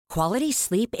Quality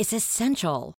sleep is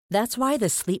essential. That's why the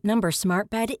Sleep Number Smart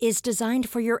Bed is designed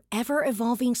for your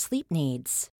ever-evolving sleep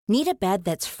needs. Need a bed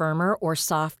that's firmer or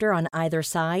softer on either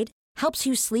side? Helps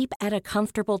you sleep at a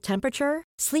comfortable temperature?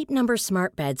 Sleep Number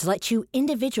Smart Beds let you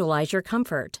individualize your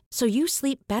comfort, so you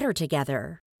sleep better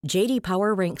together. J.D.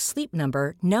 Power ranks Sleep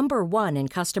Number number 1 in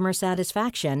customer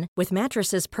satisfaction with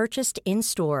mattresses purchased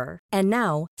in-store. And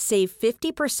now, save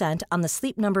 50% on the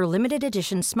Sleep Number Limited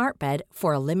Edition Smart Bed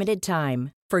for a limited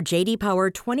time. For J.D. Power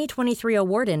 2023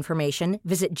 award information,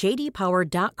 visit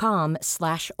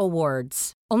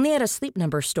jdpower.com/awards. Only at a Sleep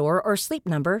Number store or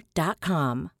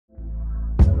sleepnumber.com.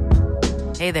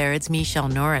 Hey there, it's Michelle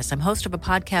Norris. I'm host of a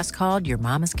podcast called Your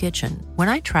Mama's Kitchen. When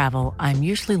I travel, I'm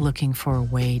usually looking for a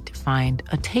way to find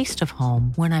a taste of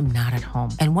home when I'm not at home.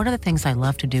 And one of the things I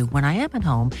love to do when I am at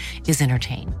home is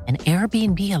entertain. And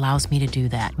Airbnb allows me to do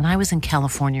that. When I was in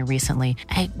California recently,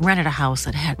 I rented a house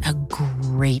that had a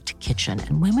great kitchen.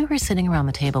 And when we were sitting around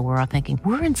the table, we're all thinking,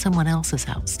 we're in someone else's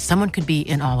house. Someone could be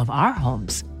in all of our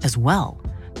homes as well.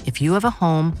 If you have a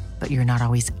home, but you're not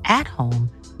always at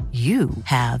home, you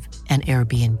have an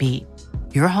Airbnb.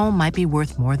 Your home might be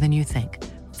worth more than you think.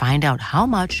 Find out how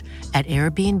much at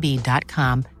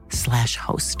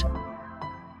airbnb.com/host.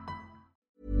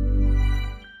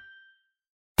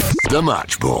 The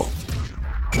Match Ball.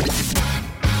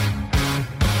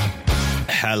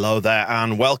 Hello there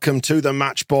and welcome to the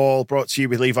Match Ball, brought to you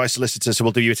with Levi Solicitors, who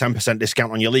will do you a 10%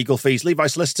 discount on your legal fees.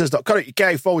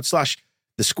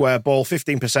 levisolicitors.co.uk/the square ball,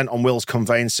 15% on wills,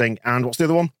 conveyancing, and what's the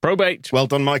other one? Probate. Well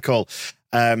done, Michael.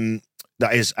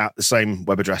 That is at the same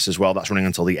web address as well. That's running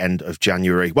until the end of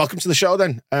January. Welcome to the show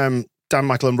then. Dan,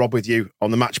 Michael and Rob with you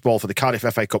on the Match Ball for the Cardiff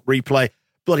FA Cup replay.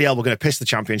 Bloody hell, we're going to piss the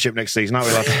Championship next season, aren't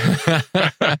we, lads?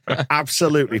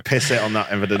 Absolutely piss it on that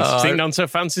evidence. Do you think Nanto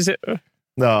fancies it?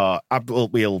 No,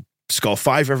 we'll score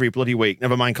 5 every bloody week.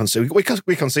 Never mind conceding. We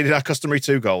conceded our customary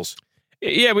 2 goals.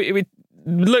 Yeah, we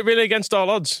look really against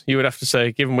all odds, you would have to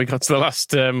say, given we got to the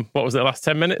last, last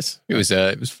 10 minutes? It was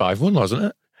 5-1, wasn't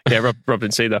it? Yeah, Rob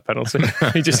didn't see that penalty.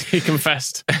 He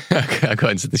confessed. I got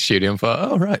into the studio and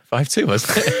thought, oh, right, 5-2,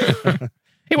 wasn't it?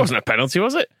 It wasn't a penalty,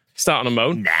 was it? Starting a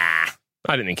moan? Nah.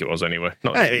 I didn't think it was anyway.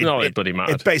 It bloody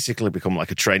mattered. It basically become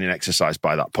like a training exercise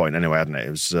by that point anyway, hadn't it?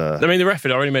 It was. I mean, the ref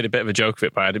had already made a bit of a joke of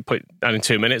it by adding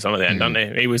 2 minutes on at the end,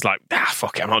 hadn't he? He was like,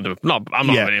 fuck it, I'm not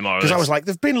having any more of this. Because I was like,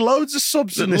 there've been loads of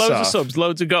subs in this Loads half. of subs,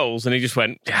 loads of goals, and he just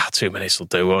went, 2 minutes will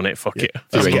do, won't it? Fuck it.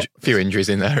 A few injuries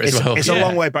in there as well. It's a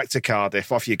long way back to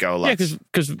Cardiff. Off you go, lads. Yeah,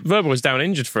 because Verba was down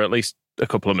injured for at least a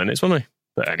couple of minutes, wasn't he?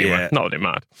 But anyway, not that it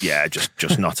mattered. Yeah,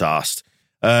 just not arsed.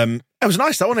 It was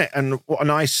nice though, wasn't it? And what a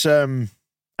nice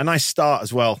start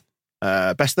as well.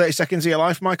 Best 30 seconds of your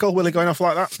life, Michael? Willie going off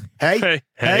like that?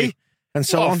 Hey. And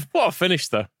so on. What a finish,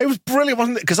 though. It was brilliant,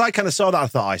 wasn't it? Because I kind of saw that. I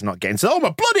thought, he's not getting to. Oh,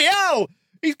 my bloody hell!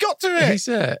 He's got to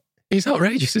it. He's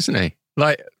outrageous, isn't he?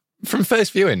 Like, from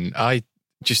first viewing, I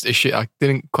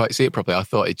didn't quite see it properly. I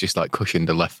thought it just like cushioned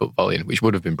the left foot volley, which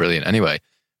would have been brilliant anyway.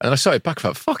 And then I saw it back, I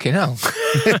thought, fucking hell.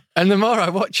 And the more I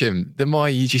watch him, the more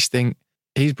you just think,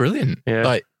 he's brilliant. Yeah.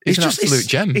 Like, he's an absolute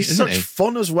gem. He's such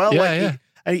fun as well. Yeah.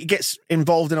 And he gets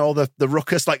involved in all the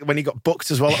ruckus, like when he got booked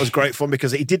as well. That was great fun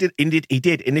because he did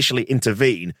initially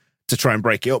intervene to try and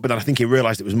break it up, but then I think he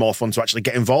realised it was more fun to actually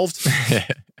get involved.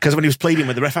 Because when he was pleading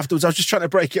with the ref afterwards, I was just trying to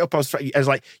break it up. I was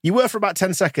like, you were for about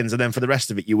 10 seconds, and then for the rest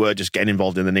of it, you were just getting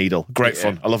involved in the needle. Great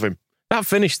fun. I love him. That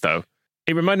finish, though,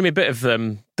 it reminded me a bit of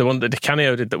the one that Di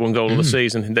Canio did, that one goal of the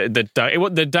season.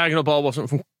 The diagonal ball wasn't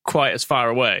from quite as far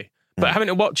away, but having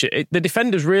to watch it, the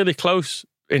defender's really close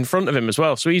in front of him as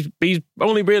well. So he's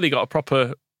only really got a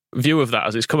proper view of that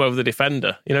as it's come over the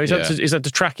defender. You know, he's had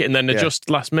to track it and then adjust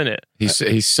last minute.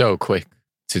 He's so quick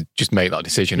to just make that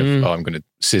decision of, I'm going to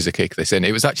scissor kick this in.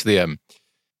 It was actually,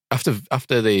 after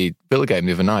the Villa game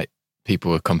the other night,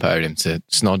 people were comparing him to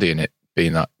Snoddy and it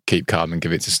being that keep calm and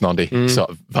give it to Snoddy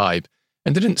sort of vibe.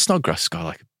 And didn't Snodgrass score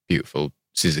like a beautiful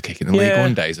scissor kick in the League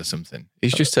One days or something?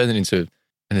 He's just turning into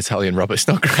an Italian Robert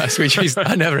Snodgrass, which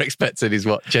I never expected is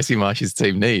what Jesse Marsh's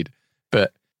team need.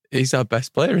 But he's our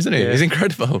best player, isn't he? Yeah. He's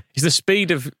incredible. He's the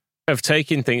speed of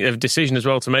taking things, of decision as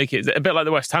well to make it. A bit like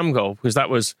the West Ham goal, because that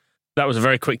was a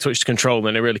very quick touch to control and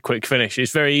then a really quick finish.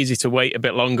 It's very easy to wait a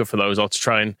bit longer for those, or to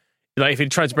try and, like, if he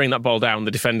tried to bring that ball down,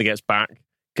 the defender gets back.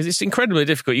 Because it's incredibly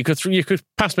difficult. You could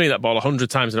pass me that ball 100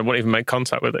 times and I wouldn't even make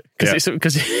contact with it.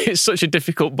 Because it's such a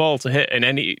difficult ball to hit in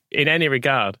any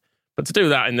regard. But to do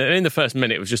that in the first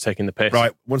minute, it was just taking the piss.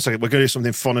 Right, 1 second. We're going to do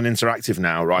something fun and interactive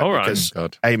now, right? All right. Because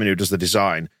Eamon, who does the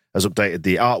design, has updated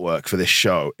the artwork for this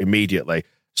show immediately.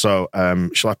 So,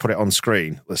 shall I put it on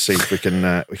screen? Let's see if we can.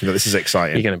 This is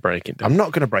exciting. You're going to break it. I'm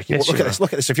not going to break it. Yes, Look at this.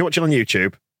 Look at this. If you're watching on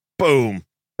YouTube, boom.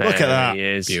 Look at that. He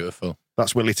is. Beautiful.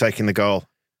 That's Willie taking the goal.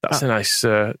 That's a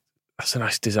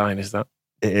nice design, is that?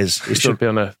 It is. It should be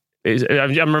on a...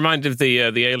 I'm reminded of the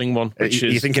Ailing one. Which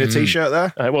you thinking a T-shirt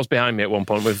there? It was behind me at one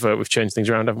point. We've changed things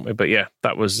around, haven't we? But yeah,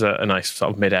 that was a nice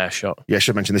sort of mid-air shot. Yeah, I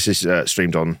should mention this is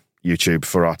streamed on YouTube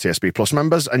for our TSB Plus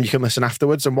members, and you can listen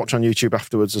afterwards and watch on YouTube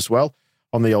afterwards as well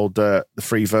on the old the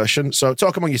free version. So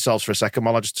talk among yourselves for a second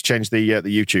while I just change the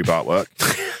YouTube artwork.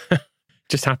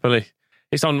 Just happily,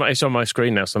 it's on my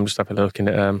screen now, so I'm just happily looking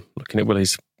at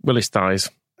Willie's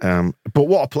thighs. But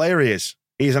what a player he is!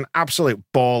 He's an absolute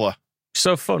baller.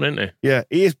 So fun, isn't he? Yeah,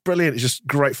 he is brilliant. It's just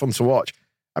great fun to watch.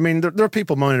 I mean, there are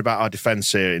people moaning about our defence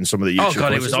here in some of the YouTube. Oh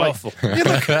God, it was awful.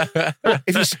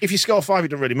 If you score 5, it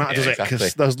doesn't really matter, does it?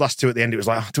 Because those last two at the end, it was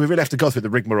like, do we really have to go through the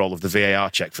rigmarole of the VAR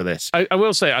check for this? I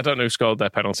will say, I don't know who scored their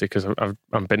penalty because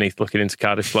I'm beneath looking into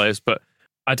Cardiff players, but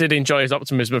I did enjoy his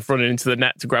optimism of running into the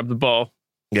net to grab the ball.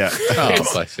 Yeah.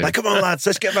 Like, come on, lads,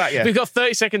 let's get back. Yeah. We've got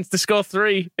 30 seconds to score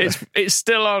 3. It's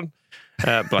still on.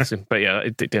 Bless him. But yeah,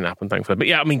 it didn't happen, thankfully. But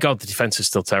yeah, I mean, God, the defence is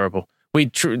still terrible.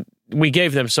 We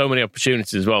gave them so many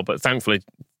opportunities as well, but thankfully,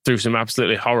 through some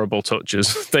absolutely horrible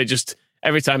touches, they just,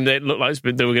 every time they looked like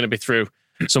they were going to be through,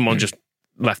 someone just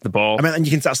left the ball. I mean, and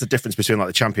that's the difference between like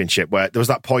the Championship, where there was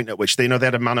that point at which they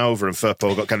had a man over and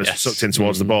Firpo got kind of sucked in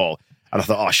towards the ball. And I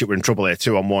thought, oh shit, we're in trouble here,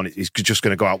 2-on-1. He's just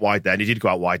going to go out wide there. And he did go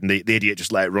out wide, and the idiot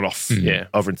just let it run off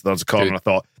over into the corner. And I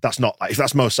thought, that's not, like, if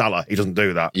that's Mo Salah, he doesn't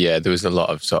do that. Yeah, there was a lot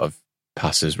of sort of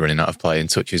passes running out of play and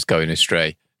touches going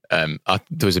astray. There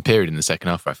was a period in the second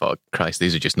half where I thought, Christ,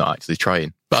 these are just not actually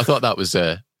trying. But I thought that was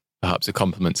perhaps a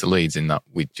compliment to Leeds in that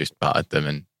we just battered them.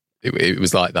 And it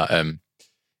was like that,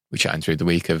 we chatted through the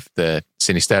week of the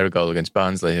Sinistera goal against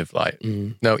Barnsley of like,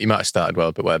 no, you might have started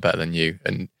well, but we're better than you.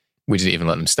 And we didn't even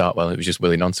let them start well. It was just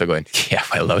Willie Nonto going, yeah,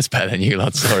 well, that was better than you,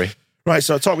 lad, sorry. Right,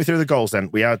 so talk me through the goals then.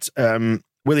 We had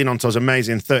Willie Nonto's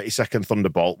amazing 30-second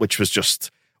thunderbolt, which was just...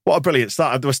 What a brilliant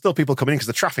start. There were still people coming in because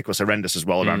the traffic was horrendous as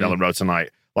well around Ellen Road tonight.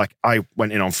 Like, I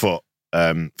went in on foot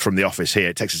from the office here.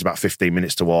 It takes us about 15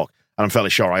 minutes to walk. And I'm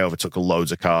fairly sure I overtook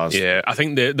loads of cars. Yeah, I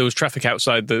think there was traffic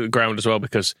outside the ground as well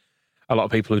because a lot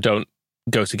of people who don't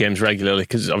go to games regularly,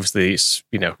 because obviously it's,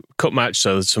 cup match,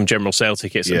 so there's some general sale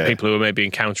tickets and people who are maybe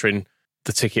encountering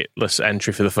the ticketless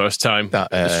entry for the first time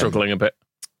are struggling a bit.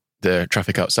 The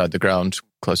traffic outside the ground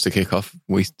close to kickoff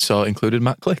we saw included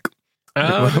Matt Click.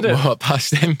 What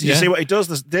past him? Did you see what he does?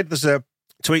 There's a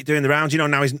tweet doing the rounds.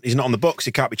 Now he's not on the books.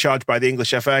 He can't be charged by the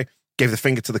English FA. Gave the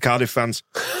finger to the Cardiff fans.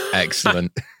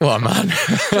 Excellent. What a man.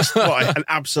 What an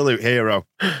absolute hero.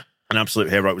 An absolute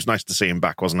hero. It was nice to see him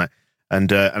back, wasn't it?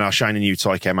 And our shiny new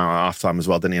toy came out at half-time as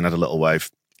well, didn't he? And had a little wave.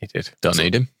 He did. Don't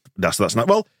need him. That's not...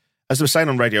 Well, as they were saying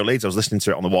on Radio Leeds, I was listening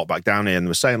to it on the walk back down here, and they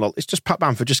were saying, look, it's just Pat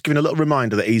Bamford just giving a little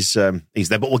reminder that he's there,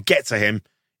 but we'll get to him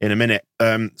in a minute.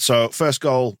 So first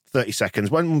goal, 30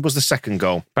 seconds. When was the second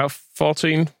goal? About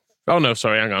 14. Oh, no,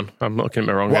 sorry, hang on. I'm looking at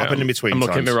my wrong What note. happened in between I'm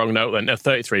looking at times? my wrong note then.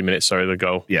 33 minutes, sorry, the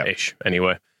goal-ish,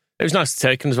 anyway. It was nice to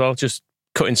take him as well, just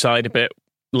cut inside a bit,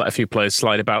 let a few players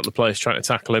slide about the place trying to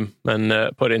tackle him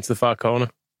and put it into the far corner.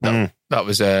 That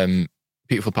was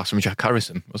beautiful pass from Jack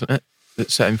Harrison, wasn't it? That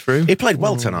set him through. He played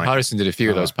well tonight. Harrison did a few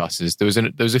of those passes. There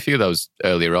was a few of those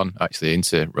earlier on, actually,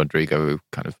 into Rodrigo, who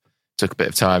kind of took a bit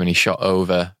of time and he shot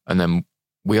over. And then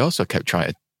we also kept trying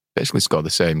to basically score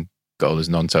the same goal as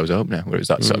Nonto's opener, where it was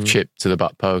that sort of chip to the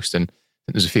back post. And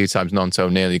there's a few times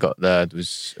Nonto nearly got there. There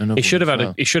was another he should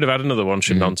have had another one,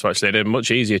 should Nonto actually. He had a much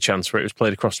easier chance where it was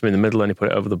played across him in the middle and he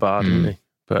put it over the bar, didn't he?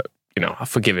 But, I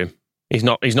forgive him. He's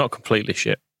not completely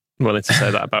shit. I'm willing to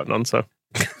say that about Nonto.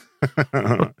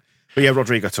 But yeah,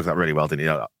 Rodrigo took that really well, didn't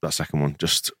he? That second one,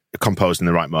 just composed in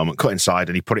the right moment, cut inside,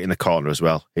 and he put it in the corner as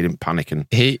well. He didn't panic and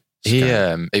it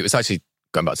was actually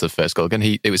going back to the first goal again.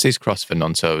 It was his cross for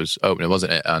Nonto's opener,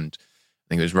 wasn't it? And I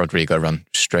think it was Rodrigo ran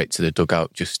straight to the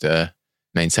dugout, just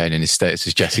maintaining his status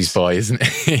as Jesse's boy, isn't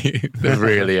he? They've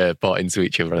really bought into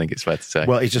each other. I think it's fair to say.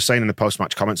 Well, he's just saying in the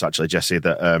post-match comments, actually, Jesse,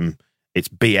 that it's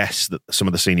BS that some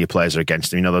of the senior players are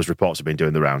against him. Those reports have been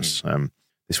doing the rounds.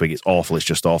 This week it's awful. It's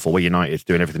just awful. We're United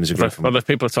doing everything as a group. Well, if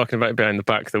people are talking about it behind the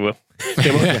back, they will.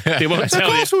 They won't it's tell a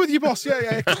you. course with you, boss.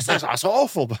 Yeah. That's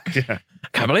awful. But yeah.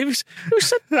 Can't believe who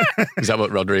said that. Is that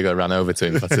what Rodrigo ran over to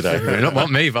him for today? Not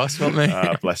want me, boss. Want me?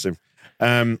 Bless him.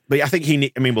 But yeah, I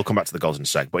think we'll come back to the goals in a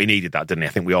sec, but he needed that, didn't he?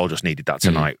 I think we all just needed that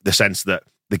tonight. The sense that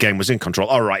the game was in control.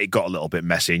 All right, it got a little bit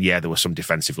messy, and yeah, there were some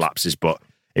defensive lapses, but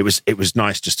it was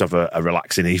nice just to have a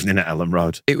relaxing evening at Ellen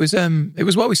Road. It was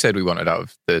what we said we wanted out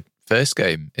of the first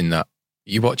game, in that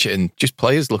you watch it and just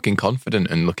players looking confident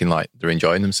and looking like they're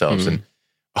enjoying themselves and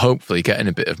hopefully getting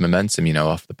a bit of momentum,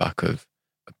 off the back of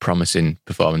a promising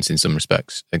performance in some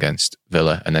respects against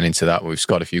Villa. And then into that, we've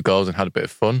scored a few goals and had a bit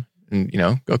of fun. And,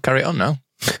 go carry it on now.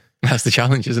 That's the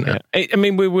challenge, isn't it? Yeah. I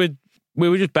mean, we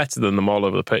were just better than them all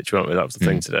over the pitch, weren't we? That was the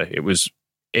thing today. It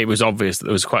was obvious that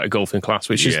there was quite a gulf in class,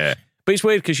 which is... But it's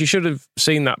weird because you should have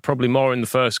seen that probably more in the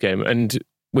first game. And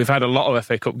we've had a lot of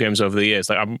FA Cup games over the years.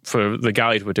 Like for the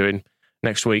guide we're doing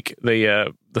next week,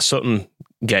 the Sutton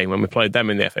game when we played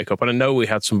them in the FA Cup. And I know we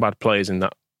had some bad players in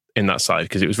that side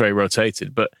because it was very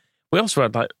rotated. But we also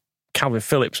had like Calvin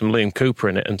Phillips and Liam Cooper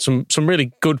in it and some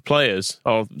really good players,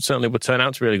 or certainly would turn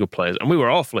out to really good players. And we were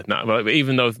awful in that. But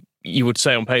even though you would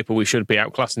say on paper we should be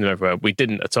outclassing them everywhere, we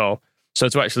didn't at all. So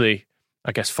to actually,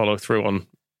 I guess, follow through on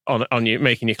you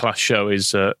making your class show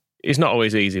is not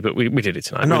always easy, but we did it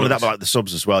tonight. And not only that, but like the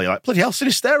subs as well. You're like, bloody hell,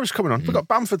 Sinistera's coming on. We've got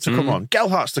Bamford to come on.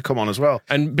 Gelhart's to come on as well.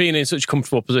 And being in such a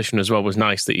comfortable position as well was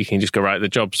nice that you can just go, right, the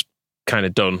job's kind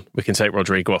of done. We can take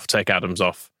Rodrigo off, take Adams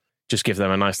off, just give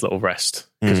them a nice little rest.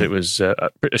 Because it was,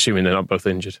 assuming they're not both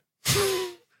injured.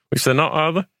 Which they're not,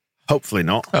 are they? Hopefully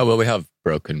not. Oh, well, we have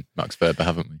broken Max Verber,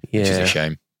 haven't we? Yeah. Which is a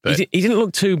shame. But He didn't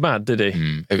look too bad, did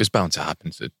he? It was bound to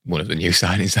happen to one of the new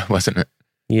signings, though, wasn't it?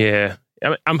 Yeah.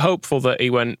 I'm hopeful that he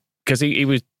went, because he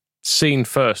was seen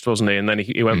first, wasn't he? And then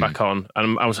he went back on.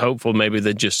 And I was hopeful maybe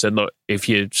they just said, look, if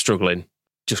you're struggling,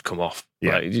 just come off.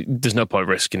 Yeah. Like, there's no point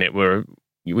risking it.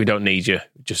 We don't need you.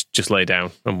 Just lay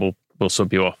down and we'll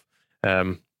sub you off.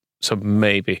 So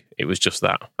maybe it was just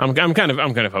that. I'm kind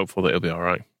of hopeful that he'll be all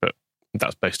right, but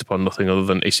that's based upon nothing other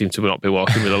than he seemed to not be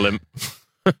walking with a limp.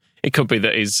 It could be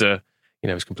that he's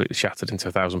he's completely shattered into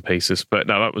 1,000 pieces. But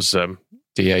no, that was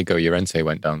Diego Llorente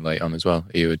went down late on as well.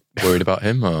 Are you worried about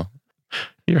him or?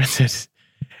 Llorente,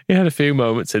 he had a few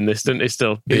moments in this, didn't he?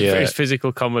 Still, his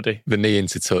physical comedy. The knee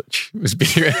into touch was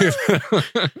beautiful.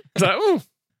 It's like, oh,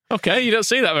 okay, you don't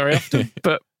see that very often.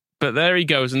 But there he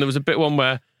goes, and there was a bit one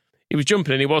where he was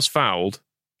jumping and he was fouled.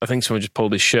 I think someone just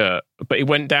pulled his shirt, but he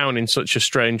went down in such a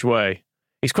strange way.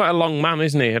 He's quite a long man,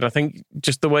 isn't he? And I think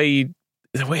just the way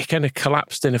he kind of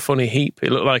collapsed in a funny heap,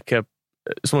 it looked like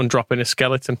someone dropping a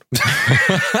skeleton.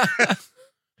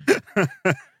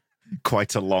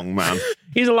 Quite a long man.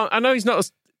 I know he's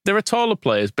not. There are taller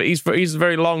players, but he's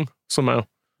very long somehow.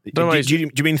 Do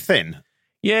you mean thin?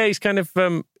 Yeah, he's kind of.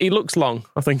 He looks long,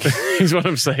 I think, is what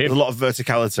I'm saying. A lot of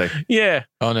verticality. Yeah.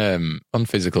 On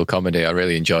physical comedy, I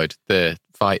really enjoyed the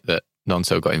fight that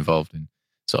Nonto got involved in.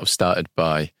 Sort of started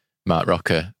by Mark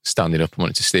Rocker standing up and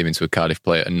wanting to steam into a Cardiff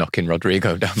player and knocking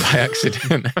Rodrigo down by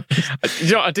accident.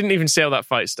 You know, I didn't even see how that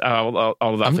fight, all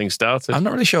of that thing started. I'm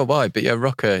not really sure why, but yeah,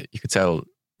 Rocker, you could tell,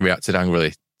 reacted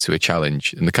angrily to a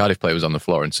challenge, and the Cardiff player was on the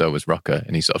floor, and so was Rocker,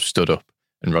 and he sort of stood up.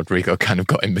 And Rodrigo kind of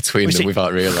got in between them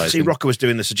without realising. See, Rocker was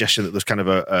doing the suggestion that there's kind of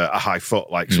a high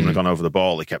foot, like someone had gone over the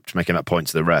ball. He kept making that point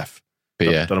to the ref.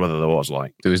 But don't know whether there was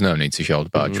like. There was no need to shoulder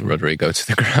barge Rodrigo to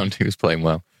the ground. He was playing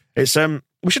well. It's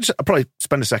we should probably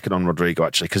spend a second on Rodrigo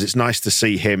actually, because it's nice to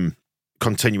see him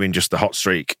continuing just the hot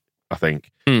streak. I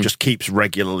think just keeps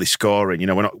regularly scoring. You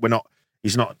know, we're not.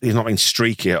 He's not being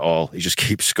streaky at all. He just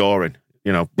keeps scoring.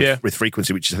 You know, with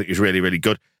frequency, which I think is really, really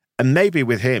good. And maybe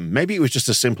with him, maybe it was just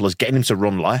as simple as getting him to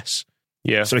run less.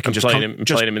 Yeah, so he can playing him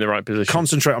in the right position.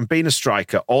 Concentrate on being a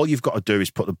striker. All you've got to do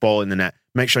is put the ball in the net.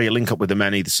 Make sure you link up with the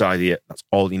men either side of you. That's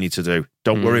all you need to do.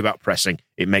 Don't worry about pressing.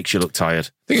 It makes you look tired.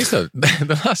 I think it's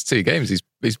the last two games,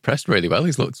 he's pressed really well.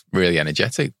 He's looked really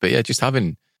energetic. But yeah, just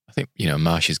having, I think,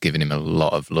 Marsh has given him a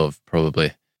lot of love,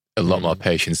 probably a lot more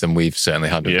patience than we've certainly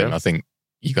had with him. I think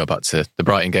you go back to the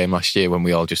Brighton game last year when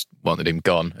we all just wanted him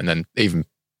gone. And then even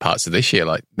parts of this year,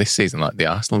 like this season, like the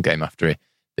Arsenal game after he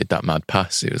did that mad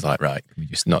pass, it was like, right, can we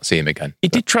just not see him again? He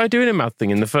did try doing a mad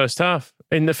thing in the first half,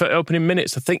 in the opening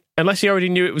minutes, I think, unless he already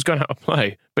knew it was going out of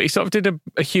play. But he sort of did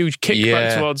a huge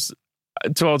kickback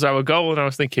towards our goal, and I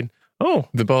was thinking, oh.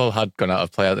 The ball had gone out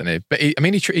of play, hadn't it? But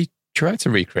he tried to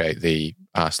recreate the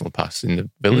Arsenal pass in the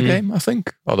Villa game, I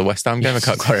think, or the West Ham game, I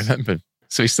can't quite remember.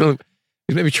 So he's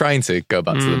maybe trying to go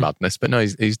back to the madness, but no,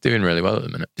 he's doing really well at the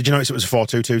minute. Did you notice it was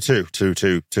 4-2-2-2,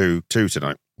 2-2-2-2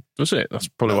 tonight? Was it? That's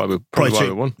probably why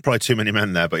we won. Probably too many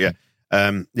men there, but yeah.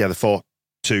 The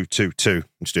 4-2-2-2, I'm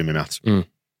just doing my maths,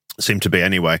 seemed to be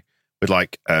anyway, with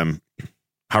like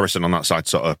Harrison on that side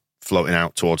sort of floating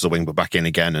out towards the wing, but back in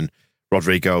again, and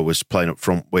Rodrigo was playing up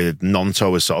front with Nonto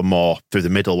was sort of more through the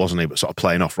middle, wasn't he? But sort of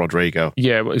playing off Rodrigo.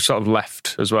 Yeah, but he sort of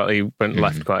left as well. He went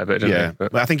left quite a bit, didn't he?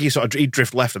 But I think he'd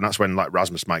drift left, and that's when like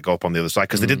Rasmus might go up on the other side,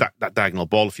 because they did that diagonal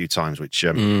ball a few times, which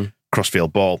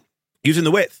crossfield ball, using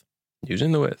the width,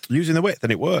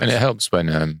 and it works. And it helps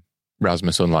when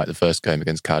Rasmus, unlike the first game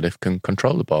against Cardiff, can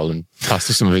control the ball and pass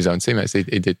to some of his own teammates. He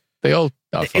did. They all.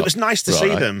 It was nice to see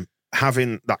them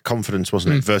having that confidence,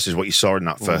 wasn't it, versus what you saw in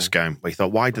that first game, where you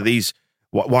thought,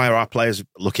 why are our players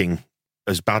looking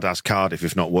as bad as Cardiff,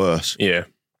 if not worse? Yeah.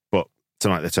 But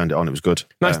tonight they turned it on. It was good.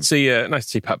 Nice to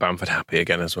see Pat Bamford happy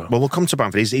again as well. Well, we'll come to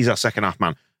Bamford. He's our second half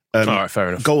man. All right, fair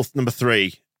enough. Goal number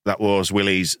 3, that was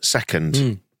Willie's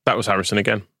second. That was Harrison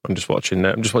again. I'm just watching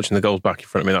the goals back in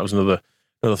front of me. That was another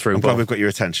through I'm ball. glad we've got your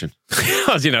attention.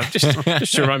 As you know,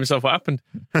 just to remind myself what happened.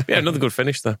 Yeah, another good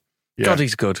finish there. Yeah. God,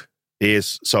 he's good. He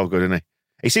is so good, isn't he?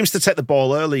 He seems to take the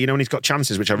ball early, when he's got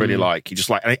chances, which I really like. He just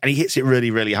and he hits it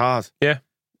really, really hard. Yeah.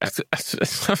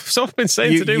 That's all I've been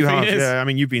saying to do for years. Yeah, I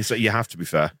mean, you have to be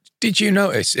fair. Did you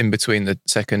notice in between the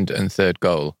second and third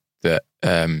goal that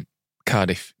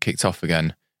Cardiff kicked off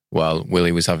again while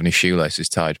Willie was having his shoelaces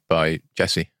tied by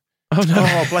Jesse? Oh, no.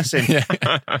 Oh, bless him. Yeah.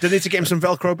 Did they need to get him some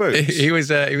Velcro boots? He was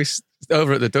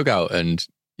over at the dugout, and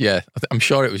I'm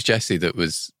sure it was Jesse that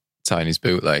was tying his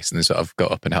bootlace, and they sort of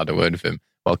got up and had a word with him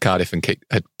while Cardiff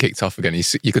had kicked off again.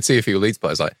 You could see a few Leeds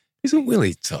players like, isn't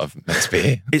Willie sort of meant to be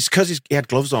here? It's because he had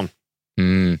gloves on.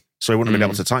 So he wouldn't have been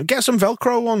able to tie. Get some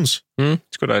Velcro ones.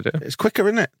 It's a good idea. It's quicker,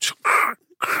 isn't it?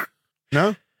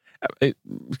 No? We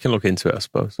can look into it, I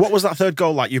suppose. What was that third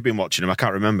goal like? You've been watching him. I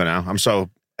can't remember now. I'm so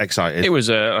excited. It was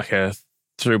like a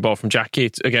through ball from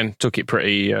Jackie. Again, took it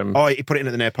pretty... he put it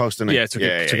into the near post, didn't he? Yeah, took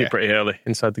it pretty early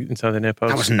inside the near post.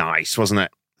 That was nice, wasn't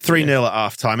it? 3-0 at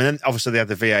half-time. And then obviously they had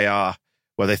the VAR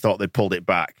where they thought they'd pulled it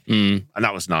back. And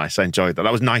that was nice. I enjoyed that.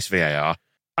 That was nice VAR.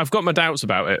 I've got my doubts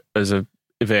about it as a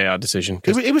VAR decision.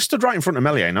 It was stood right in front of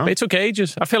Meslier, no? It took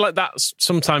ages. I feel like that's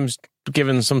sometimes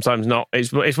given, sometimes not.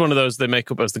 It's one of those they make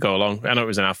up as they go along. I know it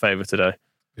was in our favour today.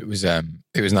 It was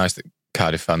nice that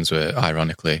Cardiff fans were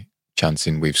ironically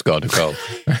chanting, "We've scored a goal,"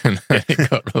 and then it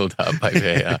got ruled out by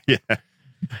VAR. Yeah,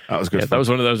 that was good. Yeah, that was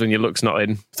one of those when your luck's not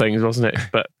in things, wasn't it?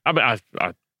 But I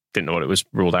didn't know what it was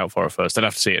ruled out for at first. I'd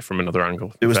have to see it from another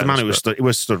angle. It was the man who was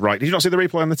stood right. Did you not see the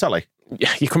replay on the telly?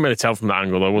 Yeah, you couldn't really tell from that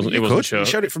angle, though. It wasn't sure. He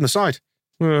showed it from the side.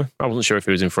 I wasn't sure if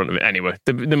he was in front of it. Anyway,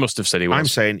 they must have said he was. I'm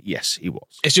saying yes, he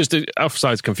was. It's just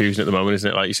offside's confusion at the moment,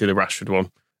 isn't it? Like you see the Rashford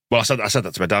one. Well, I said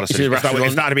that to my dad. I said, if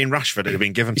that had been Rashford, it would have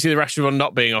been given. You see the Rashford one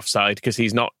not being offside because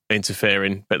he's not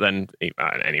interfering, but then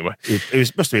anyway,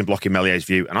 it must have been blocking Mellier's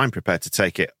view, and I'm prepared to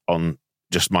take it on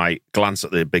just my glance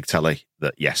at the big telly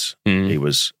that yes, he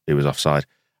was offside.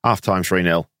 Half time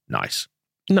 3-0. Nice.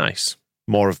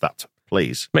 More of that,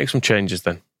 please. Make some changes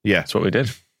then. Yeah, that's what we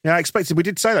did. Yeah, I expected. We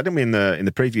did say that, didn't we, in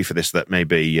the preview for this, that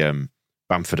maybe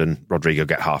Bamford and Rodrigo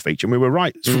get half each, and we were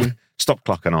right. Stop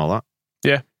clock and all that.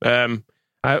 Yeah.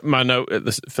 My note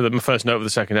my first note of the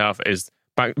second half is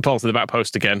ball to the back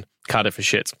post again. Cardiff for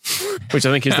shit, which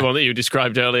I think is the one that you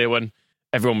described earlier when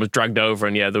everyone was dragged over,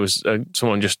 and there was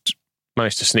someone just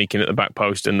managed to sneak in at the back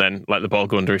post and then let the ball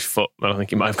go under his foot. I don't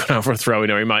think he might have gone out for a throw in,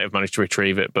 or he might have managed to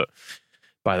retrieve it, but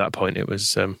by that point it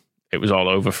was all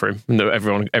over for him, and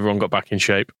everyone got back in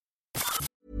shape.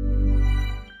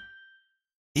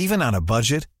 Even on a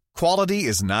budget, quality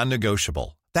is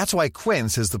non-negotiable. That's why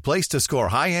Quince is the place to score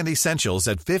high-end essentials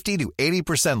at 50 to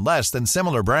 80% less than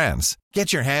similar brands.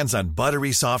 Get your hands on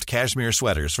buttery soft cashmere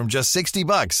sweaters from just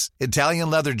 $60, Italian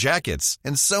leather jackets,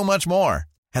 and so much more.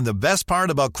 And the best part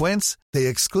about Quince, they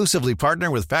exclusively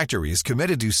partner with factories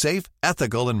committed to safe,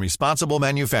 ethical, and responsible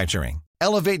manufacturing.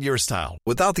 Elevate your style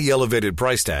without the elevated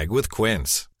price tag with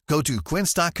Quince. Go to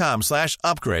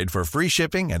quince.com/upgrade for free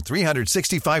shipping and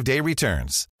 365-day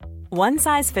returns. One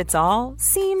size fits all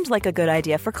seemed like a good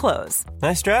idea for clothes.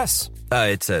 Nice dress.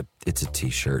 It's a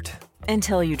t-shirt.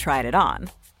 Until you tried it on.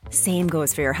 Same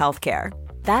goes for your healthcare.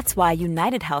 That's why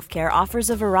United Healthcare offers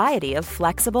a variety of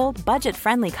flexible,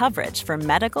 budget-friendly coverage for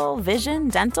medical, vision,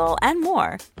 dental, and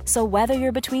more. So whether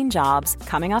you're between jobs,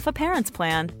 coming off a parent's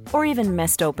plan, or even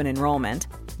missed open enrollment,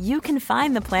 you can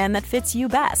find the plan that fits you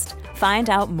best. Find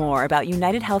out more about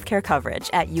United Healthcare coverage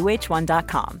at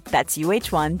uh1.com. That's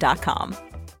uh1.com.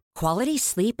 Quality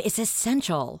sleep is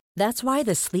essential. That's why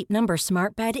the Sleep Number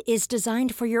Smart Bed is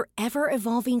designed for your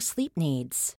ever-evolving sleep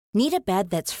needs. Need a bed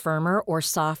that's firmer or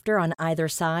softer on either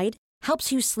side?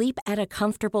 Helps you sleep at a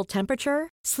comfortable temperature?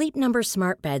 Sleep Number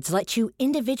Smart Beds let you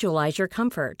individualize your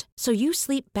comfort so you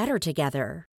sleep better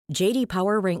together. J.D.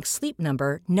 Power ranks Sleep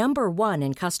Number number 1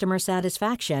 in customer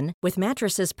satisfaction with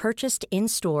mattresses purchased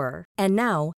in-store. And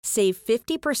now, save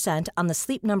 50% on the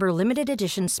Sleep Number Limited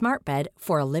Edition Smart Bed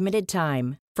for a limited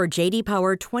time. For J.D.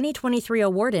 Power 2023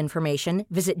 award information,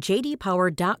 visit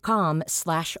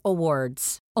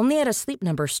jdpower.com/awards. Only at a Sleep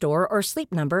Number store or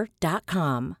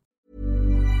sleepnumber.com.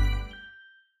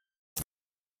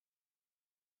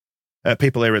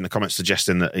 People here in the comments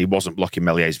suggesting that he wasn't blocking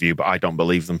Mellier's view, but I don't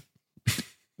believe them.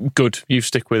 Good. You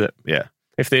stick with it. Yeah.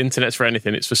 If the internet's for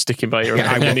anything, it's for sticking by your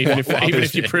opinion, even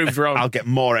if you proved wrong. I'll get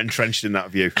more entrenched in that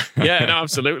view. Yeah, no,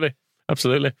 absolutely.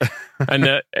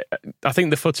 And I think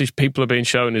the footage people are being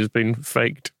shown has been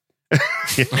faked.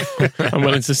 I'm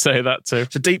willing to say that too.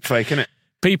 It's a deep fake, isn't it?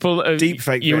 People, deep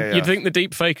fake. You'd think the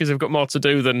deep fakers have got more to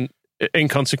do than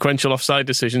inconsequential offside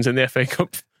decisions in the FA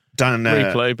Cup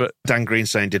replay. But Dan Green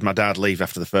saying, "Did my dad leave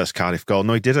after the first Cardiff goal?"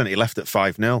 No, he didn't. He left at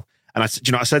 5-0. And do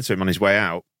you know what I said to him on his way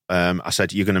out? I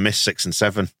said, "You're going to miss 6 and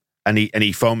 7." And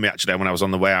he phoned me actually when I was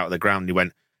on the way out of the ground. And he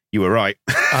went, "You were right."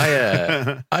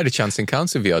 I had a chance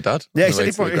encounter with your dad. Yeah, he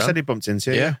said he bumped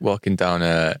into you. Yeah, walking down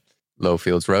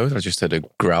Lowfields Road, I just heard a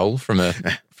growl from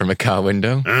a car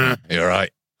window. You're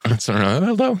right. That's all right.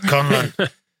 Hello, Conlon.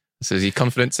 Says, "Are you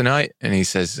confident tonight?" And he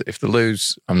says, "If they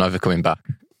lose, I'm never coming back."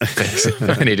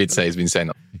 And he did say he's been saying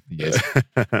that for years.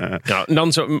 No,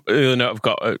 Nonto, I've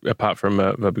got apart from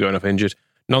going off injured.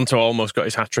 Nonto almost got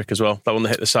his hat trick as well. That one that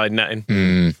hit the side netting.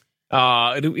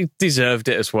 He deserved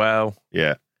it as well.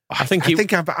 Yeah. I think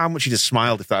how much he'd have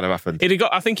smiled if that had happened.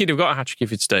 I think he'd have got a hat trick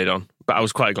if he'd stayed on. But I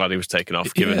was quite glad he was taken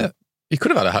off. Given he could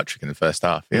have had a hat trick in the first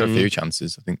half. He had a few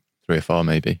chances. I think 3 or 4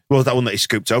 maybe. Well, that one that he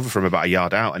scooped over from about a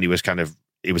yard out, and he was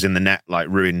in the net, like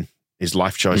ruining his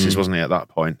life choices, wasn't he? At that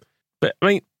point. But I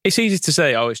mean, it's easy to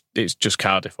say, it's just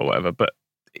Cardiff or whatever. But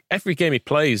every game he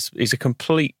plays, he's a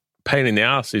complete pain in the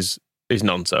arse. Is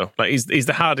Nonto. Like he's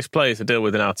the hardest player to deal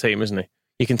with in our team, isn't he?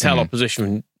 You can tell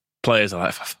opposition players are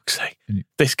like, for fuck's sake,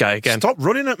 this guy again. Stop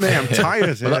running at me, I'm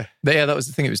tired. That was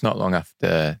the thing. It was not long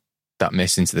after that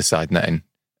miss into the side netting.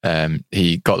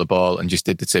 He got the ball and just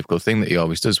did the typical thing that he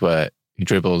always does, where he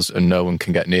dribbles and no one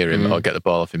can get near him or get the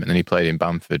ball off him. And then he played in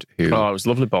Bamford, who it was a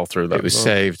lovely ball through that. It was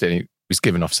saved and he was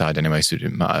given offside anyway, so it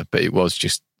didn't matter. But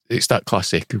it's that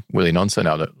classic Willie Nonto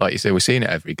now that, like you say, we're seeing it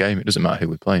every game. It doesn't matter who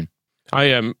we're playing.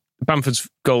 Bamford's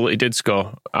goal that he did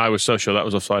score, I was so sure that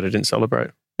was offside I didn't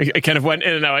celebrate. It kind of went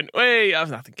in and I went, wait, I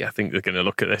think they're going to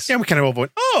look at this. Yeah, we kind of all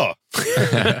went, oh.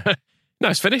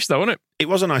 Nice finish though, wasn't it? It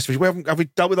was a nice finish. Have we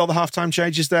dealt with all the half-time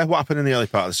changes there? What happened in the early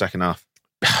part of the second half?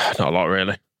 Not a lot,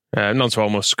 really. Nonto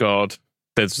almost scored.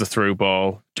 There's the through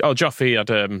ball. Joffy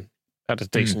had a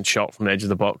decent shot from the edge of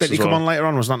the box. Did he come on later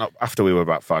on? Was that not after we were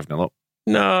about 5-0 up?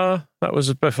 No, that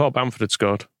was before Bamford had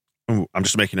scored. Ooh, I'm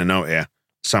just making a note here.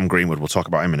 Sam Greenwood, we'll talk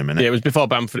about him in a minute. Yeah, it was before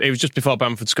Bamford. It was just before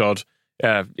Bamford scored.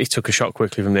 He took a shot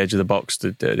quickly from the edge of the box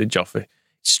to Joffy.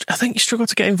 I think he struggled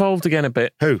to get involved again a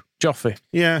bit. Who? Joffy.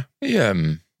 Yeah. He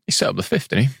set up the fifth,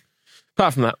 didn't he?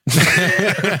 Apart from that.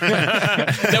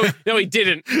 No, he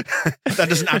didn't. That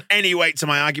doesn't add any weight to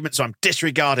my argument, so I'm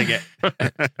disregarding it.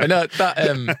 I know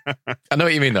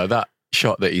what you mean, though. That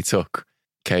shot that he took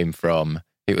came from,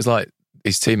 it was like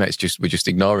his teammates were just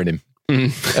ignoring him.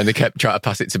 And they kept trying to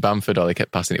pass it to Bamford, or they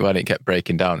kept passing it where it kept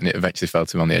breaking down, and it eventually fell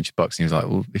to him on the edge of the box. And he was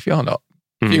like, well, if you aren't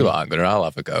going to, I'll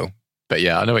have a go. But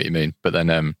yeah, I know what you mean. But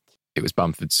then it was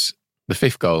the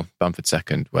fifth goal, Bamford's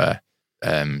second, where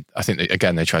I think,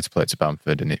 again, they tried to play it to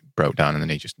Bamford and it broke down and then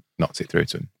he just knocked it through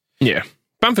to him. Yeah.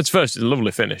 Bamford's first is a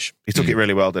lovely finish. He took it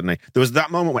really well, didn't he? There was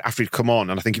that moment when after he'd come on,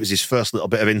 and I think it was his first little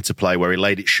bit of interplay where he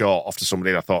laid it short off to somebody,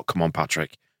 and I thought, come on,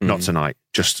 Patrick, not tonight.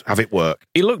 Just have it work.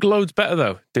 He looked loads better,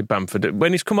 though, did Bamford.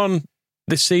 When he's come on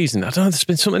this season, I don't know, there's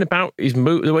been something about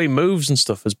the way he moves and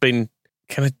stuff has been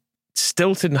kind of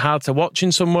stilted and hard to watch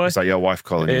in some way. Is that your wife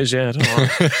calling you? It is, yeah. I don't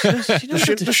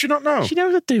know. Does she not know? She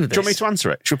knows how to do this. Do you want me to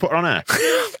answer it? Should we put her on air?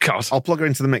 God. I'll plug her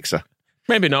into the mixer.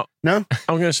 Maybe not. No?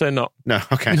 I'm going to say not. No,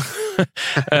 okay.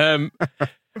 I'm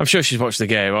sure she's watched the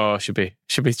game. Oh, she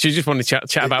just wanted to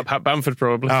chat about Pat Bamford,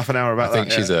 probably. Half an hour about that. I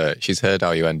think she's heard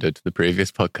how you ended the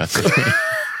previous podcast.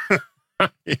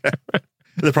 Yeah.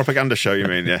 The propaganda show, you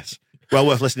mean, yes. Well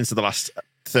worth listening to the last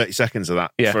 30 seconds of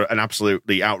that for an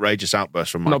absolutely outrageous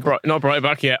outburst from Michael. Not brought it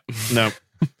back yet. No.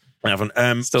 I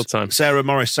haven't. Still time. Sarah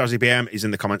Morris, Sazzy BM, is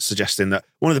in the comments suggesting that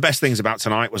one of the best things about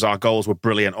tonight was our goals were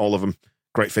brilliant, all of them.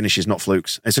 Great finishes, not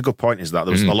flukes. It's a good point, is that?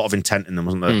 There was a lot of intent in them,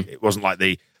 wasn't there? It wasn't like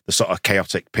the sort of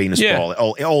chaotic penis ball.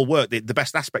 It all worked. The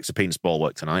best aspects of penis ball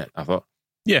worked tonight, I thought.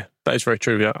 Yeah, that is very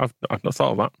true. Yeah, I've not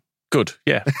thought of that. Good.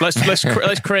 Yeah,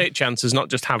 let's create chances, not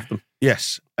just have them.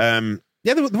 Yes. There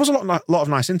was a lot of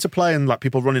nice interplay and like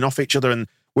people running off each other, and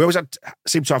we always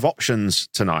seemed to have options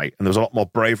tonight. And there was a lot more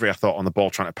bravery, I thought, on the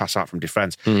ball trying to pass out from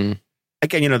defence.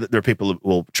 Again, there are people that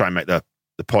will try and make the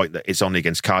point that it's only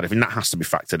against Cardiff, and that has to be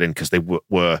factored in because they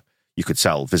were, you could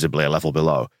tell, visibly a level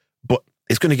below. But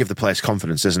it's going to give the players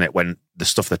confidence, isn't it, when the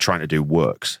stuff they're trying to do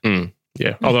works?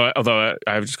 Yeah. Although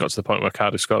I've just got to the point where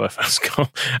Cardiff scored their first goal,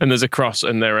 and there's a cross,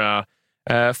 and there are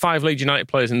 5 Leeds United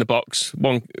players in the box,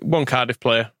 one Cardiff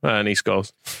player, and he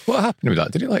scores. What happened with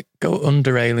that? Did it go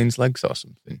under Ayling's legs or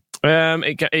something?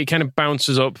 It kind of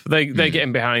bounces up. They get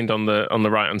in behind on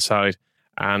the right hand side,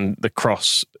 and the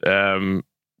cross,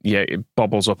 it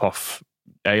bobbles up off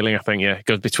Ayling. I think it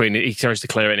goes between. He tries to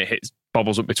clear it, and it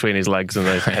bobbles up between his legs, and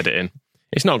they head it in.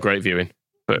 It's not great viewing,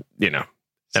 but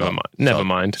never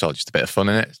mind. It's all just a bit of fun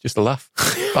in it. It's just a laugh.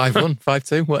 5-1,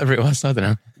 5-2, whatever it was. I don't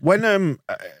know. When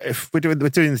if we're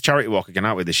doing the charity walk again,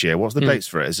 aren't we, this year? What's the dates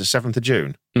for it? Is it 7th of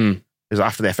June? Is it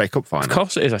after the FA Cup final? Of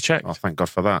course it is. I checked. Oh, thank God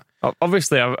for that.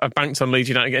 Obviously, I banked on Leeds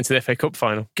United getting to the FA Cup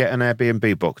final. Get an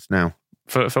Airbnb booked now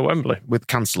for Wembley with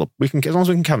cancel. We can, as long as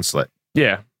we can cancel it.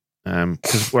 Yeah,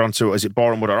 because we're on to, is it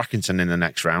Boreham Wood or Accrington in the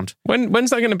next round?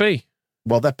 When's that going to be?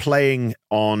 Well, they're playing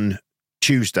on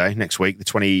Tuesday next week, the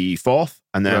 24th,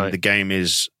 and then the game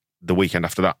is the weekend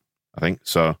after that, I think.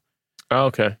 So,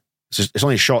 okay. It's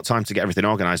only a short time to get everything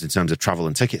organised in terms of travel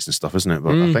and tickets and stuff, isn't it?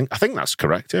 But I think that's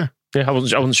correct. Yeah. Yeah, I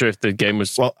wasn't sure if the game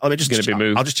was going to be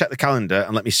moved. I'll just check the calendar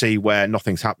and let me see where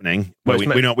nothing's happening. We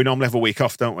normally have a week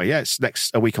off, don't we? Yeah,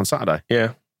 it's a week on Saturday.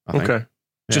 Yeah. Okay. Yeah.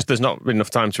 Just there's not enough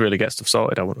time to really get stuff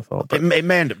sorted, I would have thought. But it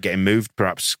may end up getting moved,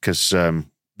 perhaps, because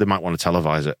they might want to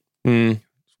televise it.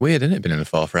 It's weird, isn't it? Been in the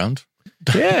 4th round.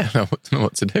 Yeah. I don't know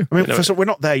what to do. I mean, we're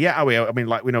not there yet, are we? I mean,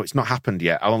 we know it's not happened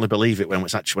yet. I'll only believe it when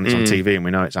it's on TV and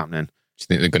we know it's happening. Do you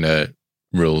think they're going to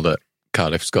rule that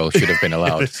Cardiff's goal should have been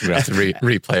allowed? So we have to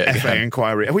replay it again. FA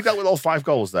inquiry. Have we dealt with all 5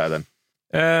 goals there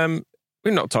then?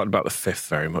 We've not talked about the 5th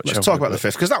very much. Let's talk about the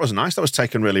 5th, because that was nice. That was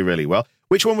taken really, really well.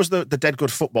 Which one was the dead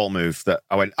good football move that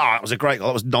I went, that was a great goal.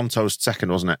 That was Donto's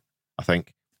second, wasn't it? I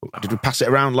think. Did we pass it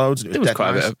around loads? There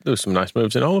was some nice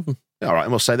moves in all of them. All right,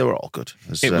 and we'll say they were all good.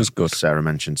 It was good. Sarah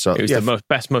mentioned. So it was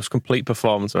the most complete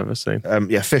performance I've ever seen.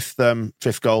 Fifth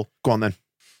goal. Go on then.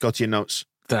 Go to your notes.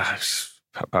 That's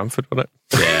Pat Bamford, wasn't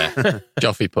it? Yeah.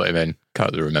 Joffrey put him in.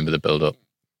 Can't really remember the build-up.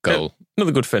 Goal.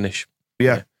 Another good finish.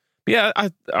 Yeah. Yeah,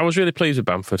 I was really pleased with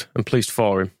Bamford and pleased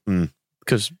for him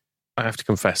because I have to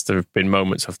confess there have been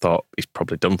moments I've thought he's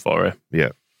probably done for it. Yeah.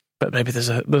 But maybe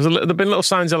there've been little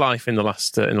signs of life in the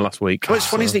last week. Well, it's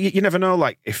funny, isn't it? You never know,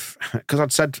 because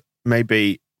I'd said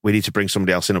maybe we need to bring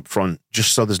somebody else in up front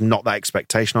just so there's not that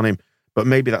expectation on him. But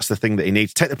maybe that's the thing that he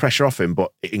needs. Take the pressure off him,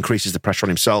 but it increases the pressure on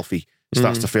himself. He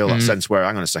starts to feel that sense where,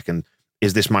 hang on a second,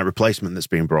 is this my replacement that's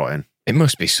being brought in? It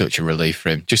must be such a relief for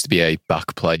him just to be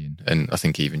back playing. And I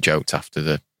think he even joked after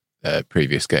the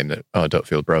previous game that, I don't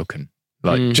feel broken.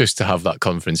 Just to have that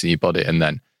confidence in your body and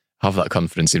then have that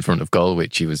confidence in front of goal,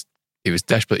 which he was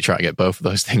desperately trying to get both of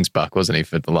those things back, wasn't he,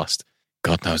 for the last,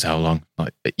 God knows how long,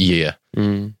 like a year.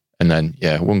 And then,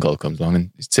 one goal comes along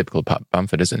and it's typical Pat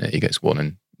Bamford, isn't it? He gets one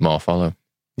and more follow.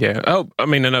 Yeah. Oh, I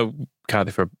mean, I know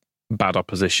Cardiff are bad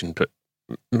opposition, but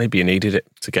maybe he needed it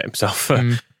to get himself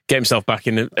back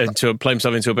into play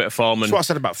himself into a bit of form. That's what I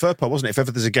said about Firpo, wasn't it? If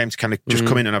ever there's a game to kind of just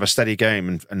come in and have a steady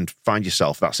game and find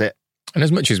yourself, that's it. And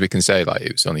as much as we can say,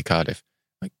 it was only Cardiff,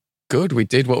 good, we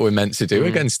did what we're meant to do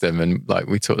against them, and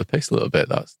we took the piss a little bit.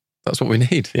 That's what we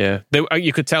need. Yeah,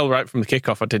 you could tell right from the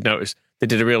kickoff. I did notice they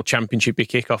did a real championship-y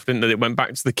kickoff, didn't they? They went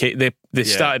back to the They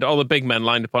started all the big men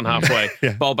lined up on halfway,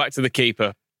 ball back to the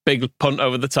keeper, big punt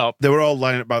over the top. They were all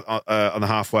lining up on the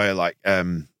halfway,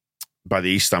 by the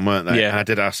east stand, weren't they? Yeah.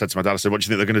 And I said to my dad, what do you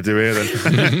think they're going to do here then?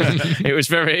 It was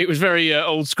very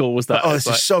old school, was that? Oh, this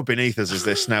is so beneath us, is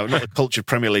this now? Not the cultured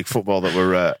Premier League football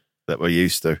that we're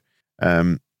used to.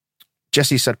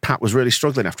 Jesse said Pat was really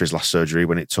struggling after his last surgery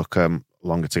when it took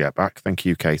longer to get back. Thank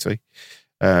you, Katie.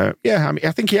 I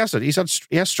think he has. He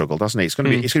has struggled, hasn't he? It's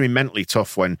going to be mentally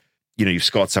tough when you've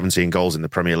scored 17 goals in the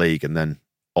Premier League and then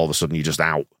all of a sudden you're just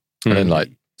out. And then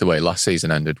the way last season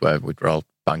ended, where we were all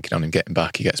banking on him getting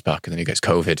back, he gets back and then he gets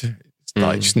COVID. It's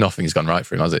just nothing's gone right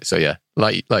for him, has it? So yeah,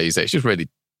 like you say, it's just really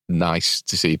nice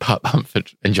to see Pat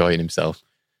Bamford enjoying himself.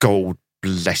 God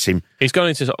bless him. He's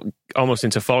gone almost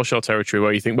into Forshaw territory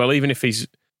where you think, well, even if he's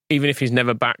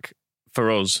never back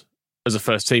for us as a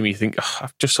first team, you think,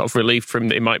 I've just sort of relieved for him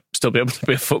that he might still be able to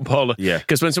be a footballer. Yeah.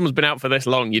 Because when someone's been out for this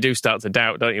long, you do start to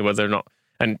doubt, don't you, whether or not.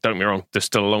 And don't get me wrong, there's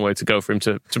still a long way to go for him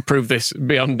to prove this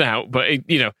beyond doubt. But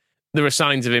there are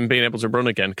signs of him being able to run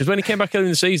again. Because when he came back early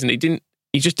in the season, he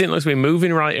just didn't look to be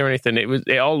moving right or anything.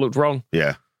 It all looked wrong.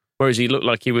 Yeah. Whereas he looked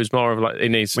like he was more of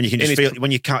when you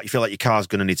feel like your car's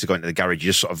going to need to go into the garage, you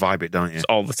just sort of vibe it, don't you?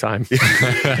 All the time.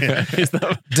 Just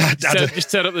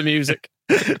turn up the music.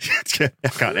 I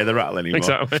can't hear the rattle anymore.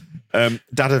 Exactly.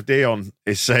 Dad of Dion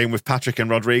is saying with Patrick and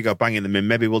Rodrigo banging them in,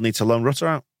 maybe we'll need to loan Rutter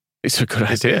out. It's a good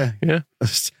idea. Yeah.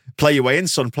 Play your way in,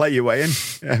 son. Play your way in.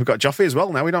 Yeah, we've got Joffrey as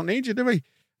well now. We don't need you, do we?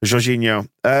 Jorginho.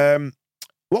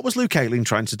 What was Luke Ayling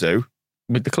trying to do?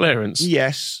 With the clearance?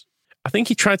 Yes. I think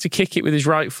he tried to kick it with his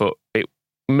right foot. It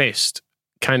missed,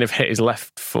 kind of hit his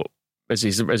left foot as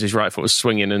his right foot was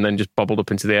swinging and then just bobbled up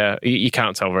into the air. You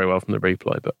can't tell very well from the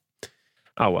replay, but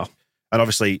oh well. And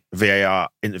obviously, VAR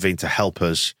intervened to help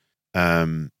us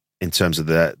in terms of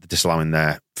the disallowing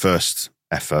their first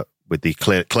effort with the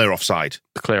clear offside.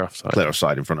 The clear offside. Clear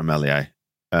offside in front of Meslier.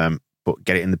 But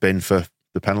get it in the bin for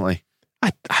the penalty.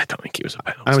 I don't think it was a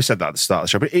penalty. I know we said that at the start of the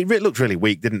show, but it looked really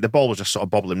weak, didn't it? The ball was just sort of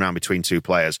bobbling around between two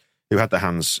players who had their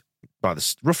hands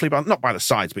not by the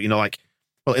sides, but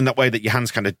in that way that your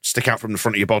hands kind of stick out from the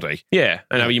front of your body. Yeah,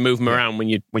 and how you move them around when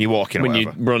you're walking, when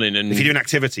you're running, and if you do an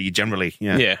activity, you generally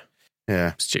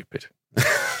yeah stupid.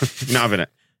 Not having it.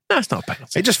 No, it's not a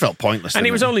penalty. It just felt pointless, and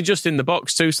he was only just in the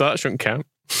box too, so that shouldn't count.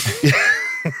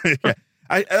 Yeah.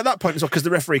 At that point as well, because the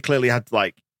referee clearly had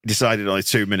decided only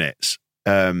 2 minutes,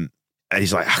 and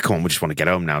he's like, come on, we just want to get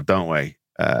home now, don't we?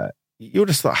 You would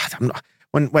have thought, I'm not.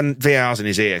 When VAR's in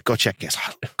his ear, go check it.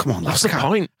 Come on, what's the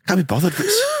point? Can't be bothered.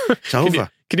 It's over.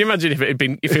 Can you imagine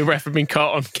if a ref had been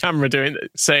caught on camera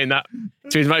saying that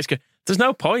to his mates? There's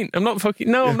no point. I'm not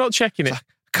checking it.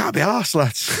 Can't be arsed,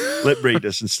 lads. Lip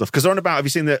readers and stuff. Because they're on about. Have you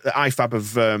seen the IFAB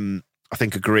have I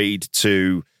think agreed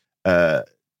to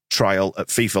trial at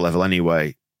FIFA level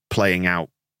anyway, playing out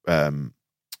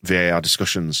VAR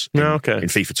discussions in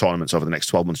FIFA tournaments over the next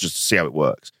 12 months just to see how it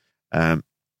works.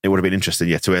 It would have been interesting,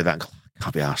 to hear that. And go,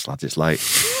 can't be arsed, lads. It's late.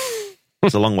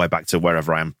 It's a long way back to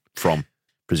wherever I am from,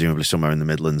 presumably somewhere in the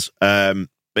Midlands. But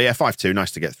yeah, 5-2,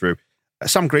 nice to get through.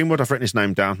 Sam Greenwood, I've written his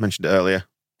name down, mentioned it earlier.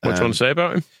 What do you want to say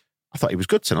about him? I thought he was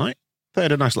good tonight. They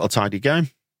had a nice little tidy game.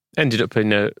 Ended up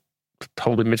in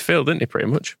holding midfield, didn't he, pretty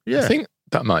much? Yeah. I think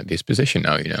that might be his position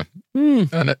now, He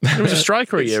was a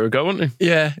striker a year ago, wasn't he?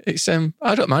 Yeah, it's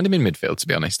I don't mind him in midfield, to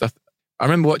be honest. I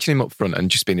remember watching him up front and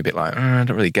just being a bit like, I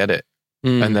don't really get it.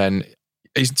 And then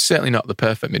he's certainly not the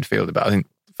perfect midfielder, but I think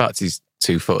the fact he's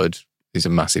 2-footed is a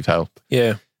massive help.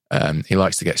 Yeah. He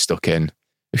likes to get stuck in.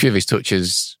 A few of his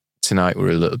touches tonight were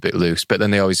a little bit loose, but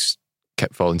then they always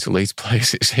kept falling to Leeds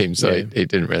players, it seems, so it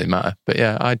didn't really matter. But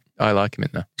yeah, I like him in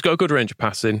there. He's got a good range of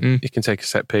passing. He can take a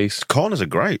set piece. Corners are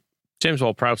great. James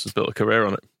Ward-Prowse has built a career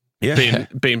on it. Yeah.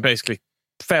 Being basically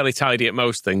fairly tidy at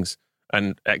most things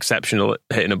and exceptional at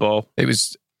hitting a ball.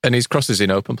 And his crosses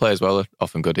in open play as well are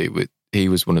often good. He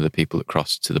was one of the people that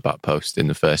crossed to the back post in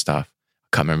the first half.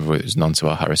 I can't remember if it was Nonto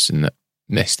or Harrison that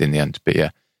missed in the end, but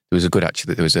yeah, there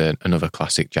was another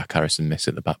classic Jack Harrison miss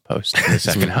at the back post in the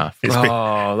second half.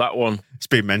 That one. It's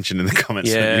been mentioned in the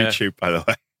comments on YouTube, by the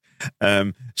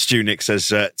way. Stu Nick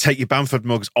says, take your Bamford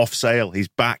mugs off sale. He's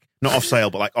back. Not off sale,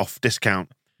 but off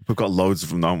discount. We've got loads of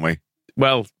them, don't we?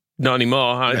 Well, not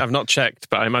anymore. I've not checked,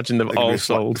 but I imagine they're all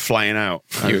sold. Flying out.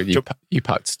 You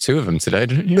packed 2 of them today,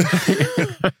 didn't you?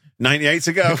 98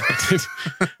 to go.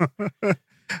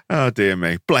 Oh, dear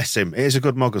me. Bless him. It is a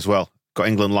good mug as well. Got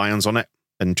England Lions on it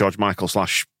and George Michael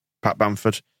 / Pat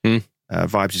Bamford.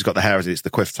 Vibes. He's got the hair as it's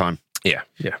the quiff time. Yeah.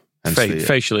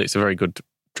 Facially, it's a very good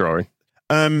drawing.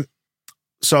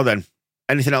 So then,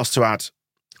 anything else to add?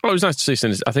 Well, it was nice to see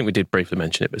Sinister. I think we did briefly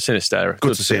mention it, but Sinistera.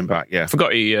 Good to see him back, yeah.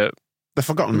 The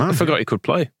forgotten man. I forgot he could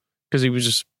play because he was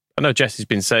just. I know Jesse's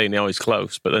been saying he's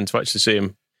close, but then to actually see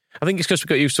him, I think it's because we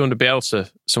got used to under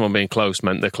Bielsa, someone being close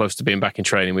meant they're close to being back in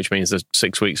training, which means they're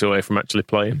 6 weeks away from actually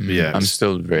playing. Yeah, I'm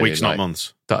still really weeks, not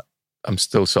months. I'm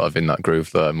still sort of in that groove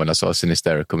though. And when I saw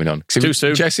Sinistera coming on, too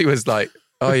soon. Jesse was like,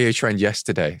 "Oh, you trained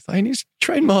yesterday." He needs to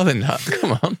train more than that.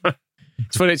 Come on.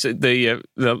 It's funny. It's the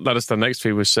lad I stand next to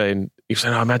me was saying,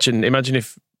 imagine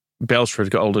if Bielsa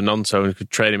had got older Nonto and could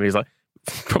train him. He's like,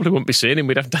 probably wouldn't be seeing him.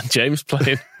 We'd have Dan James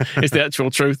playing. It's the actual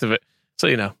truth of it.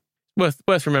 So,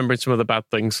 worth remembering some of the bad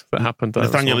things that happened.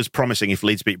 Nathaniel is promising if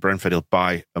Leeds beat Brentford, he'll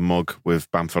buy a mug with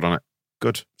Bamford on it.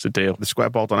 Good. It's a deal. The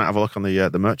square board on it. Have a look on the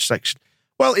merch section.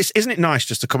 Well, isn't it nice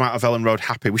just to come out of Ellen Road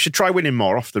happy? We should try winning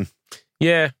more often.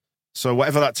 Yeah. So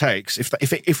whatever that takes,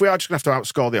 if we are just going to have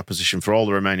to outscore the opposition for all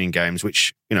the remaining games,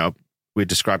 which, we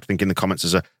described, I think, in the comments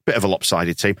as a bit of a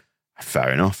lopsided team,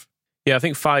 fair enough. Yeah, I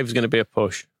think 5 is going to be a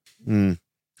push.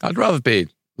 I'd rather be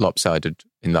lopsided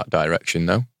in that direction,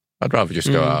 though. I'd rather just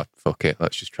go, fuck it,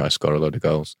 let's just try to score a load of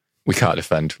goals. We can't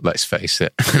defend, let's face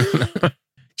it.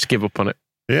 Just give up on it.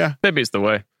 Yeah. Maybe it's the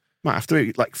way. Might have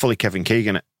to be fully Kevin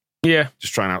Keegan it. Yeah.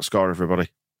 Just try and outscore everybody.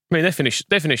 I mean, they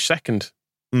finished second.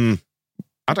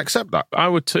 I'd accept that. I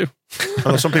would too.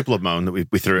 Well, some people have moaned that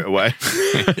we threw it away.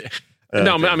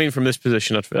 No, I mean, from this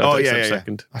position, I'd accept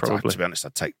second, probably. To be honest,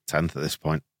 I'd take 10th at this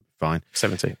point. Fine.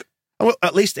 17th. Well,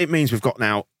 at least it means we've got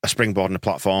now a springboard and a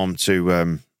platform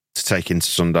to take into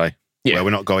Sunday. Yeah. Where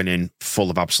we're not going in full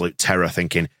of absolute terror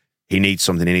thinking he needs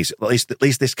something. He needs at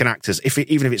least this can act as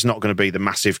even if it's not going to be the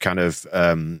massive kind of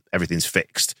everything's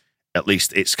fixed. at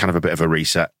least it's kind of a bit of a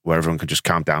reset where everyone can just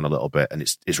calm down a little bit, and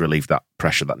it's relieved that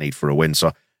pressure, that need for a win.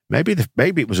 So maybe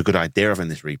it was a good idea having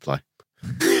this replay.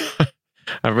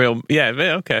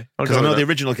 Okay. Because I know the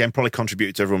original game probably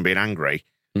contributed to everyone being angry,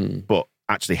 but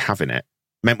actually having it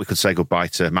meant we could say goodbye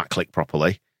to Matt Click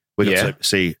properly. We got to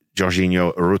see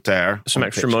Jorginho Rutter. Some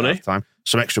extra money.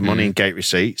 Some extra money and gate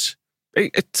receipts. I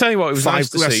tell you what, it was nice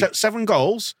to see. 7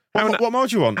 goals. What more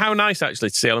do you want? How nice, actually,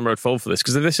 to see Ellen Road fall for this,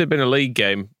 because if this had been a league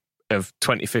game of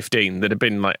 2015, there'd have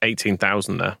been like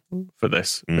 18,000 there for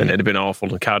this, and it'd have been awful,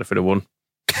 and Cardiff would have won.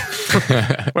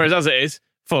 Whereas as it is,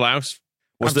 full house,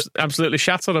 absolutely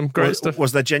shat on them. Great stuff.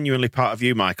 Was there genuinely part of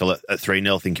you, Michael, at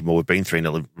 3-0 thinking, well, we've been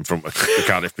 3-0 in front of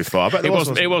Cardiff before? I bet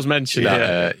it was mentioned.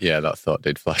 That thought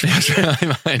did flash.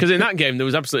 Because in that game, there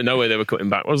was absolutely no way they were cutting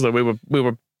back, was there? We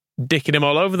were dicking him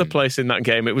all over the place in that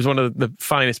game. It was one of the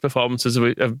finest performances of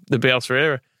the Bielsa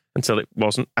era until it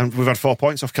wasn't. And we've had 4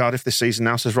 points off Cardiff this season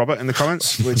now, says Robert in the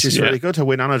comments, which is really good. A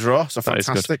win and a draw, so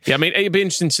fantastic. Yeah, I mean, it'd be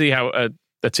interesting to see how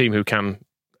a team who can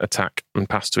attack and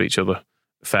pass to each other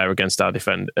fare against our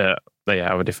defending,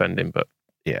 but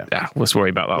let's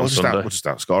worry about that on Sunday. We'll just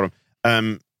outscore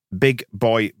them. Big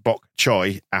Boy Bok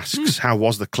Choi asks, how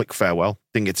was the Click farewell?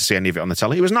 Didn't get to see any of it on the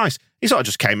telly. It was nice. He sort of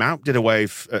just came out, did a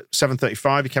wave at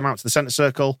 7:35. He came out to the centre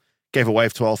circle, gave a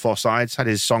wave to all 4 sides, had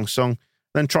his song sung,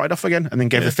 then trotted off again, and then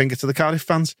gave the finger to the Cardiff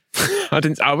fans.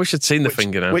 I wish I'd seen the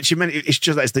finger now. Which you meant, it's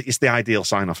the ideal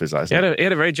sign-off, is that? He had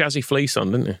a very jazzy fleece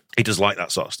on, didn't he? He does like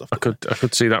that sort of stuff. I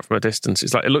could see that from a distance.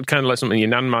 It looked kind of like something your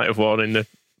nan might have worn in the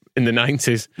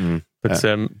 90s. But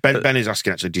Ben is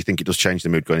asking, actually, do you think it does change the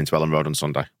mood going into Ellen Road on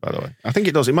Sunday, by the way? I think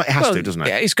it does. It has to, doesn't it?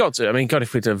 Yeah, it's got to. I mean, God,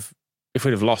 if we'd have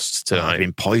lost tonight... It would have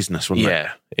been poisonous, wouldn't it?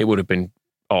 Yeah, it would have been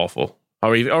awful.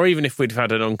 Or even if we'd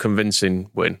had an unconvincing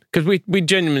win. Because we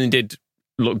genuinely did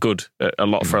look good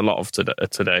for a lot of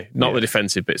today. Not the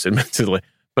defensive bits, admittedly.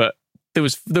 But there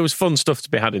was fun stuff to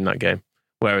be had in that game.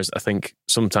 Whereas I think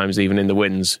sometimes even in the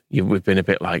wins, we've been a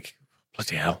bit like,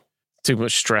 bloody hell. Too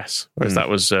much stress. Whereas that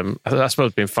was, I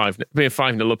suppose, being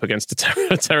 5-0 up against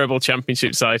a terrible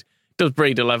championship side does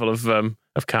breed a level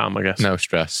of calm, I guess. No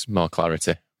stress, more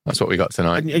clarity. That's what we got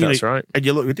tonight. That's right. And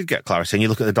we did get clarity. And you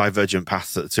look at the divergent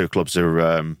paths that the two clubs are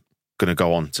going to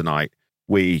go on tonight.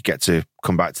 We get to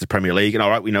come back to the Premier League. And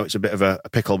all right, we know it's a bit of a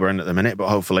pickle we're in at the minute, but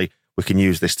hopefully we can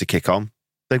use this to kick on.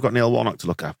 They've got Neil Warnock to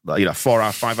look at.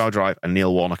 4-hour, 5-hour drive and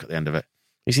Neil Warnock at the end of it.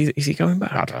 Is he going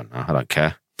back? I don't know. I don't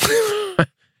care.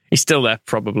 He's still there,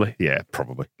 probably. Yeah,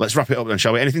 probably. Let's wrap it up then,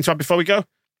 shall we? Anything to add before we go?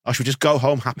 Or should we just go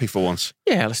home happy for once?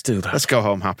 Yeah, let's do that. Let's go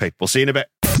home happy. We'll see you in a bit.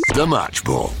 The Match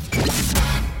Ball.